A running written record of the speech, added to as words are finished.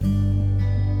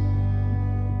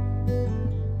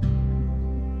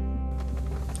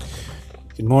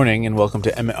Good morning and welcome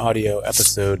to Emmett Audio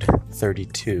episode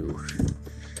 32.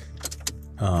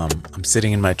 I'm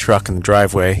sitting in my truck in the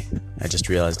driveway. I just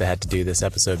realized I had to do this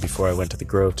episode before I went to the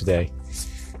Grove today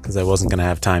because I wasn't going to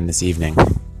have time this evening.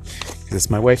 Because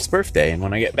it's my wife's birthday, and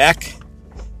when I get back,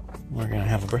 we're going to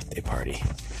have a birthday party.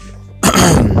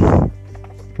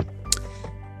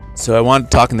 So I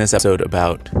want to talk in this episode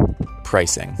about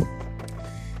pricing.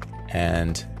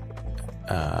 And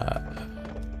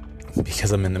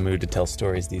because I'm in the mood to tell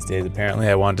stories these days, apparently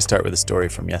I wanted to start with a story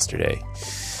from yesterday.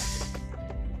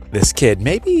 This kid,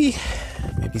 maybe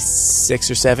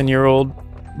 6 or 7 year old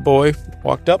boy,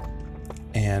 walked up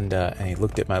and he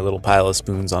looked at my little pile of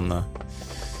spoons on the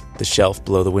shelf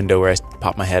below the window where I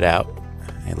popped my head out.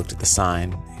 And he looked at the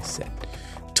sign. He said,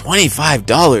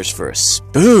 $25 for a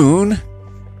spoon?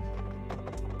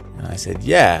 And I said,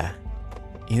 yeah.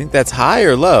 You think that's high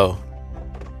or low?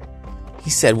 He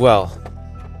said, well,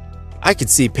 I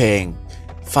could see paying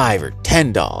 $5 or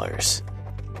 $10,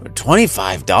 but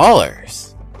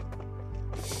 $25?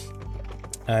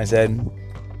 And I said,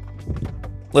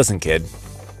 listen, kid,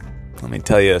 let me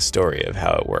tell you a story of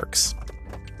how it works.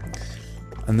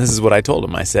 And this is what I told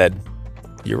him. I said,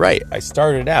 you're right. I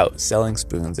started out selling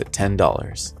spoons at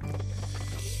 $10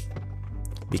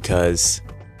 because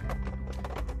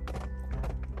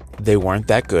they weren't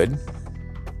that good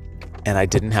and I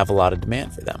didn't have a lot of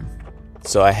demand for them.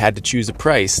 So I had to choose a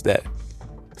price that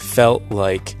felt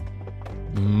like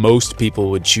most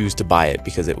people would choose to buy it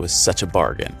because it was such a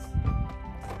bargain.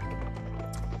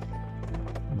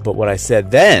 But what I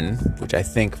said then, which I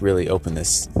think really opened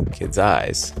this kid's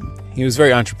eyes, he was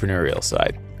very entrepreneurial, so I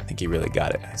think he really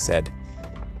got it. I said,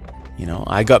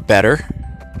 I got better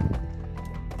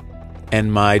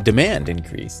and my demand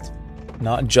increased.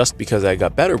 Not just because I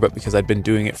got better, but because I'd been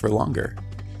doing it for longer.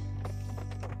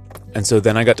 And so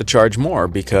then I got to charge more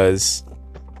because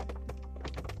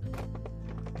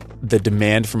the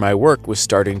demand for my work was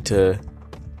starting to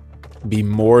be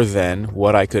more than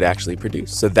what I could actually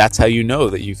produce. So that's how you know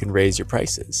that you can raise your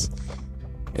prices.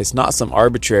 It's not some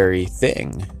arbitrary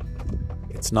thing.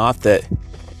 It's not that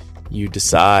you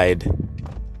decide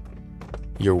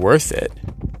you're worth it.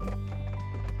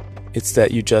 It's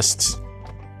that you just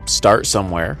start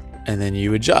somewhere and then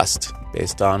you adjust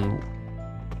based on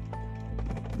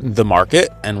the market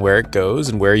and where it goes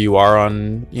and where you are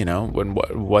on,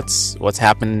 what's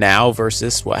happened now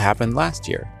versus what happened last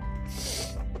year.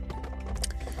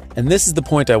 And this is the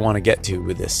point I want to get to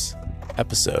with this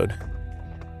episode.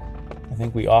 I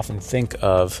think we often think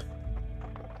of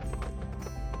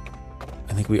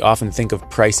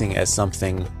pricing as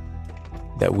something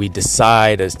that we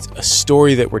decide, as a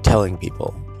story that we're telling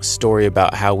people, a story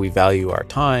about how we value our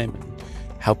time,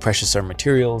 how precious our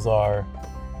materials are,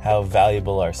 how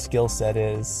valuable our skill set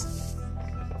is.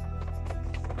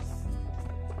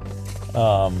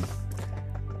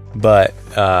 But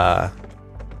I'm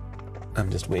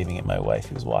just waving at my wife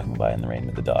who's walking by in the rain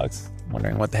with the dogs,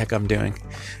 wondering what the heck I'm doing.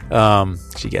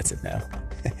 She gets it now.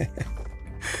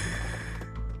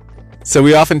 So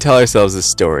we often tell ourselves this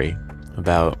story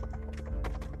about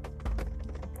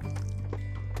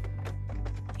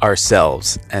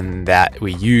ourselves and that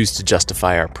we use to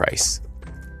justify our price.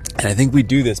 And I think we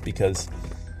do this because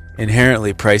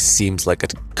inherently price seems like a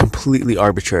completely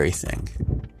arbitrary thing.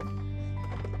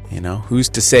 Who's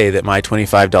to say that my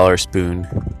 $25 spoon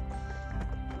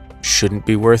shouldn't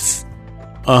be worth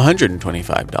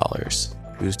 $125?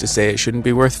 Who's to say it shouldn't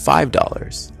be worth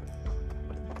 $5?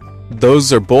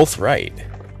 Those are both right.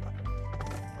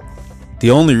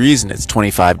 The only reason it's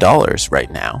 $25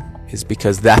 right now is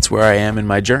because that's where I am in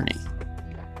my journey.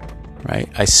 Right?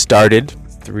 I started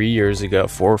 3 years ago,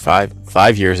 4 or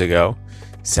 5 years ago,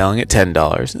 selling at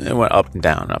 $10, and it went up and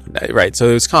down, right? So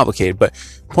it was complicated, but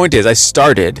point is, I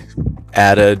started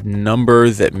at a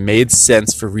number that made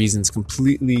sense for reasons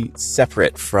completely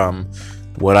separate from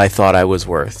what I thought I was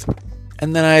worth.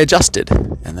 And then I adjusted,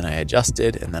 and then I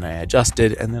adjusted, and then I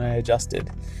adjusted, and then I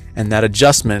adjusted. And that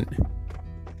adjustment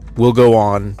will go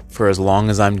on for as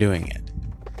long as I'm doing it.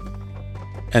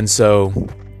 And so,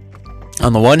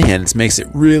 on the one hand, it makes it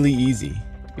really easy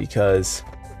because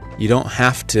you don't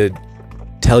have to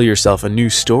tell yourself a new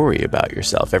story about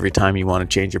yourself every time you want to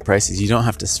change your prices. You don't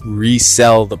have to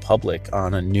resell the public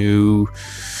on a new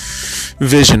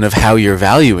vision of how you're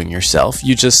valuing yourself.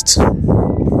 The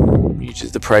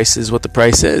price is what the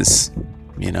price is,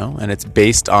 and it's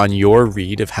based on your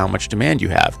read of how much demand you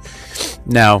have.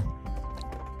 Now,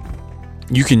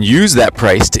 you can use that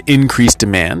price to increase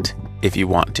demand if you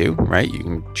want to, right? You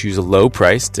can choose a low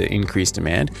price to increase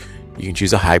demand. You can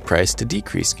choose a high price to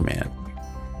decrease demand.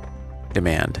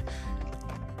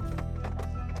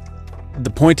 the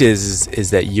point is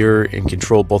that you're in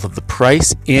control both of the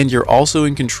price, and you're also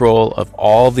in control of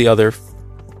all the other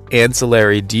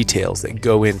ancillary details that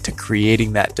go into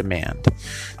creating that demand.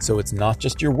 So it's not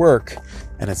just your work,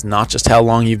 and it's not just how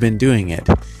long you've been doing it.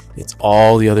 It's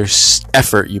all the other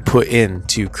effort you put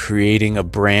into creating a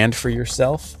brand for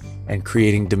yourself and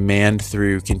creating demand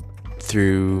through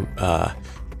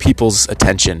people's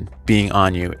attention being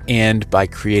on you, and by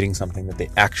creating something that they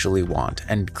actually want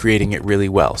and creating it really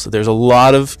well. So there's a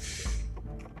lot of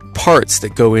parts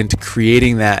that go into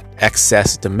creating that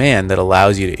excess demand that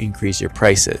allows you to increase your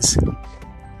prices.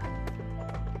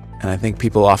 And I think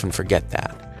people often forget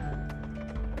that.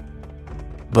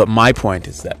 But my point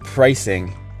is that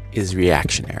pricing is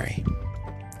reactionary.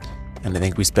 And I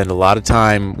think we spend a lot of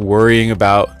time worrying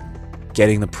about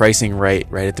getting the pricing right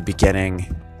at the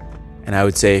beginning. And I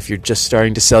would say if you're just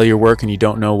starting to sell your work and you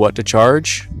don't know what to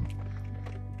charge,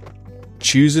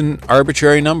 choose an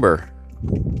arbitrary number.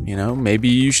 Maybe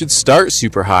you should start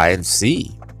super high and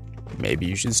see. Maybe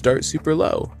you should start super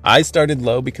low. I started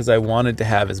low because I wanted to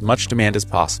have as much demand as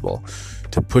possible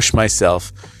to push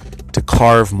myself to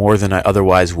carve more than I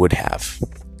otherwise would have.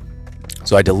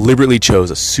 So I deliberately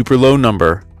chose a super low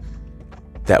number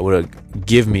that would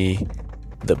give me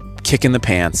the kick in the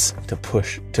pants to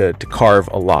push to carve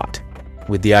a lot,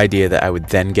 with the idea that I would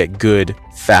then get good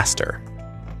faster.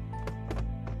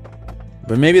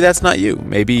 But maybe that's not you.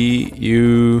 Maybe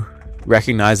you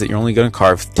recognize that you're only going to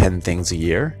carve 10 things a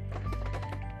year.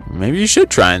 Maybe you should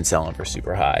try and sell them for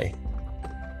super high.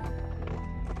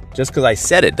 Just because I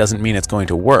said it doesn't mean it's going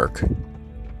to work.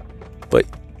 But,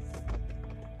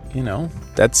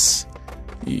 that's...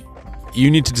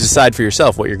 You need to decide for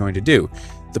yourself what you're going to do.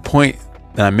 The point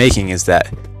that I'm making is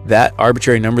that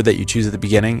arbitrary number that you choose at the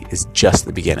beginning is just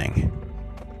the beginning.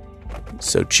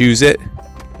 So choose it,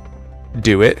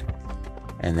 do it,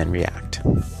 and then react.